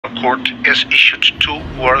Court has issued 2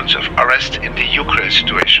 warrants of arrest in the Ukraine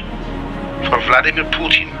situation. For Vladimir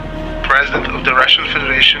Putin, President of the Russian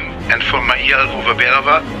Federation, and for Maria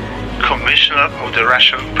Lvova, Commissioner of the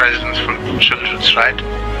Russian President for Children's Rights,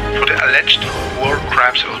 for the alleged war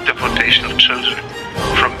crimes of deportation of children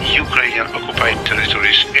from Ukrainian occupied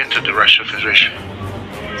territories into the Russian Federation.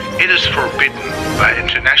 It is forbidden by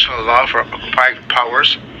international law for occupied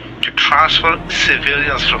powers to transfer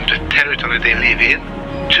civilians from the territory they live in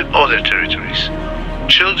to other territories.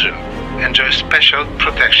 Children enjoy special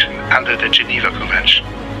protection under the Geneva Convention.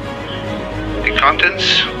 The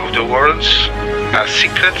contents of the warrants are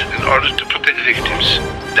secret in order to protect victims.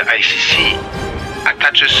 The ICC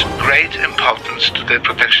attaches great importance to the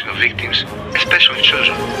protection of victims, especially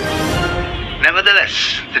children.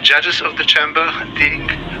 Nevertheless, the judges of the chamber dealing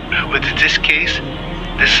with this case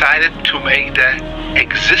decided to make the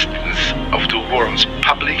existence of the warrants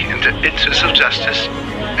public in the interest of justice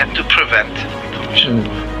and to prevent the commission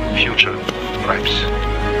of future crimes.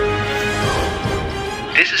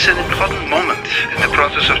 This is an important moment in the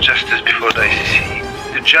process of justice before the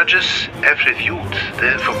ICC. The judges have reviewed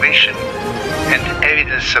the information and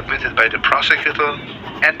evidence submitted by the prosecutor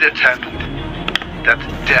and determined that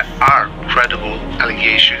there are credible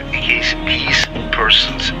allegations against these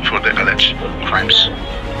persons for the alleged crimes.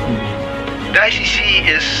 The ICC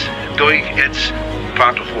is doing its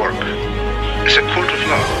part of work. As a court of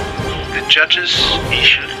law, the judges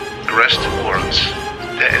issued arrest warrants.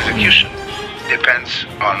 The execution depends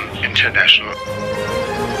on international